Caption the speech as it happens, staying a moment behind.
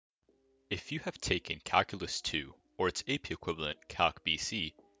If you have taken Calculus 2 or its AP equivalent Calc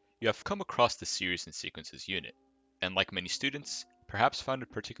BC, you have come across the series and sequences unit, and like many students, perhaps found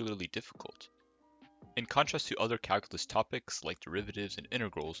it particularly difficult. In contrast to other calculus topics like derivatives and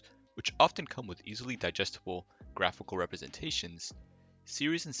integrals, which often come with easily digestible graphical representations,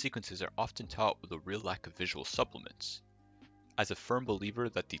 series and sequences are often taught with a real lack of visual supplements. As a firm believer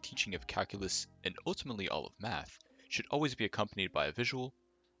that the teaching of calculus, and ultimately all of math, should always be accompanied by a visual,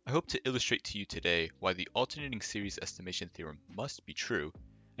 I hope to illustrate to you today why the alternating series estimation theorem must be true,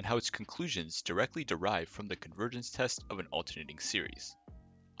 and how its conclusions directly derive from the convergence test of an alternating series.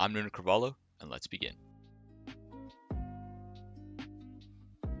 I'm Nuno Carvalho, and let's begin.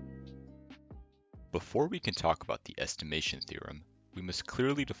 Before we can talk about the estimation theorem, we must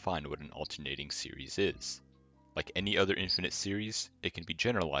clearly define what an alternating series is. Like any other infinite series, it can be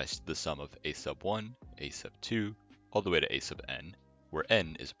generalized to the sum of a sub 1, a sub 2, all the way to a sub n, where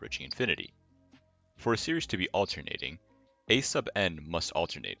n is approaching infinity. For a series to be alternating, a sub n must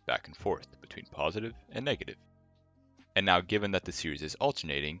alternate back and forth between positive and negative. And now given that the series is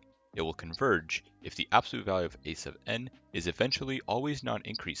alternating, it will converge if the absolute value of a sub n is eventually always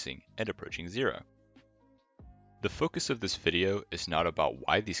non-increasing and approaching 0. The focus of this video is not about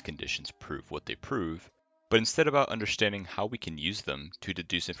why these conditions prove what they prove, but instead about understanding how we can use them to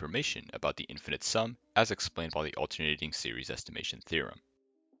deduce information about the infinite sum as explained by the alternating series estimation theorem.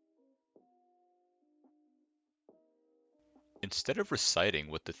 Instead of reciting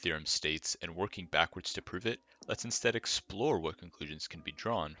what the theorem states and working backwards to prove it, let's instead explore what conclusions can be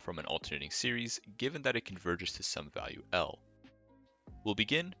drawn from an alternating series given that it converges to some value L. We'll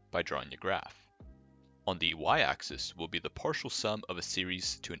begin by drawing a graph. On the y-axis will be the partial sum of a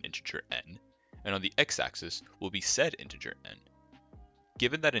series to an integer n, and on the x-axis will be said integer n.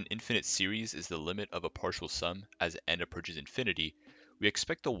 Given that an infinite series is the limit of a partial sum as n approaches infinity, we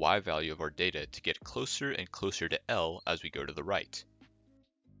expect the y value of our data to get closer and closer to L as we go to the right.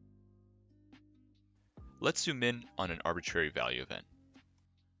 Let's zoom in on an arbitrary value of n.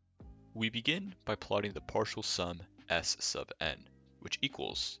 We begin by plotting the partial sum s sub n, which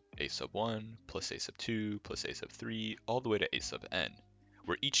equals a sub 1 plus a sub 2 plus a sub 3 all the way to a sub n,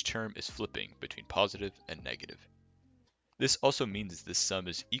 where each term is flipping between positive and negative. This also means this sum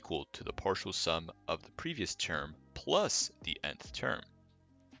is equal to the partial sum of the previous term plus the nth term.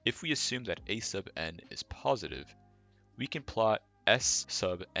 If we assume that a sub n is positive, we can plot s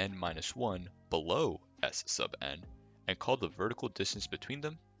sub n minus 1 below s sub n and call the vertical distance between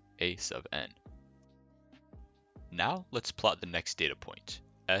them a sub n. Now let's plot the next data point,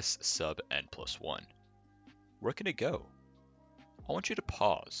 s sub n plus 1. Where can it go? I want you to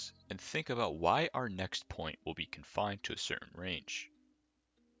pause and think about why our next point will be confined to a certain range.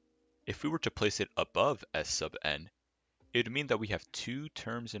 If we were to place it above s sub n, it would mean that we have two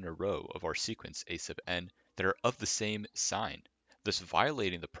terms in a row of our sequence a sub n that are of the same sign, thus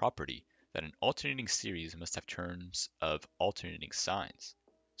violating the property that an alternating series must have terms of alternating signs.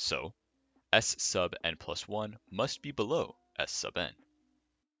 So, s sub n plus 1 must be below s sub n.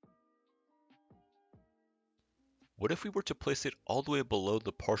 What if we were to place it all the way below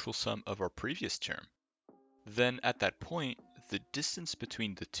the partial sum of our previous term? Then at that point, the distance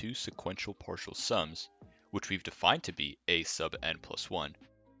between the two sequential partial sums, which we've defined to be a sub n plus 1,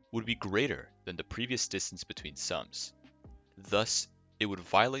 would be greater than the previous distance between sums. Thus, it would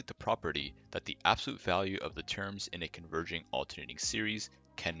violate the property that the absolute value of the terms in a converging alternating series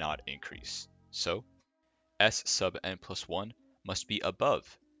cannot increase. So, s sub n plus 1 must be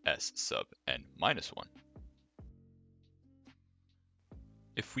above s sub n minus 1.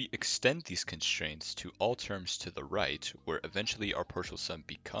 If we extend these constraints to all terms to the right, where eventually our partial sum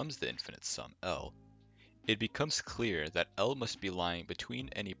becomes the infinite sum L, it becomes clear that L must be lying between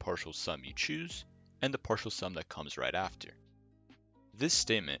any partial sum you choose and the partial sum that comes right after. This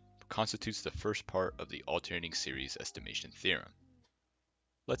statement constitutes the first part of the alternating series estimation theorem.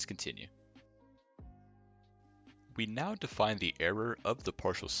 Let's continue. We now define the error of the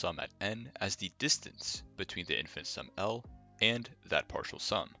partial sum at n as the distance between the infinite sum L and that partial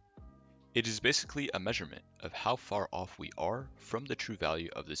sum. It is basically a measurement of how far off we are from the true value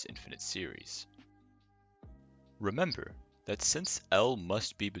of this infinite series. Remember that since L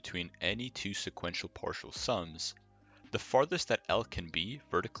must be between any two sequential partial sums, the farthest that L can be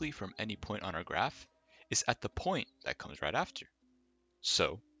vertically from any point on our graph is at the point that comes right after.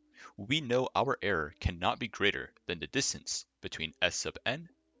 So, we know our error cannot be greater than the distance between s sub n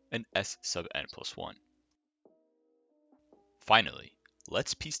and s sub n plus 1. Finally,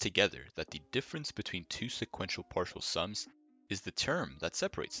 let's piece together that the difference between two sequential partial sums is the term that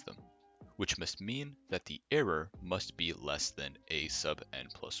separates them, which must mean that the error must be less than a sub n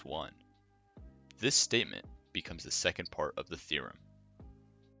plus 1. This statement becomes the second part of the theorem.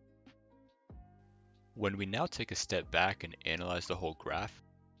 When we now take a step back and analyze the whole graph,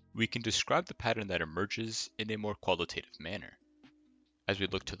 we can describe the pattern that emerges in a more qualitative manner. As we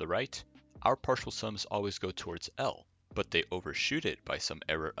look to the right, our partial sums always go towards L, but they overshoot it by some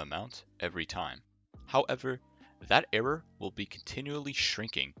error amount every time. However, that error will be continually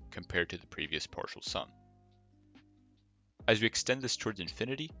shrinking compared to the previous partial sum. As we extend this towards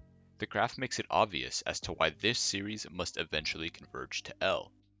infinity, the graph makes it obvious as to why this series must eventually converge to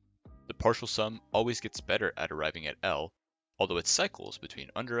L. The partial sum always gets better at arriving at L, although it cycles between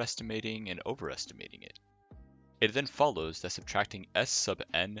underestimating and overestimating it. It then follows that subtracting s sub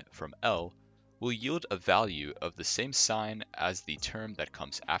n from L will yield a value of the same sign as the term that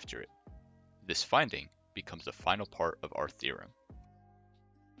comes after it. This finding becomes the final part of our theorem.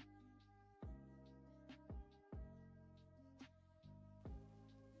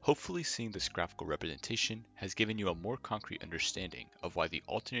 Hopefully seeing this graphical representation has given you a more concrete understanding of why the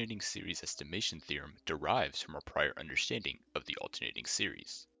alternating series estimation theorem derives from our prior understanding of the alternating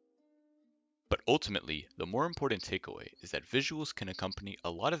series. But ultimately, the more important takeaway is that visuals can accompany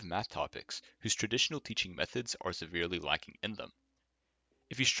a lot of math topics whose traditional teaching methods are severely lacking in them.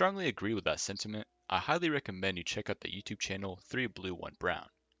 If you strongly agree with that sentiment, I highly recommend you check out the YouTube channel 3 Blue 1 Brown,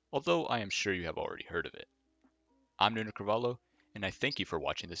 although I am sure you have already heard of it. I'm Nuno Carvalho, and I thank you for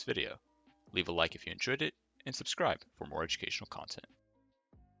watching this video. Leave a like if you enjoyed it, and subscribe for more educational content.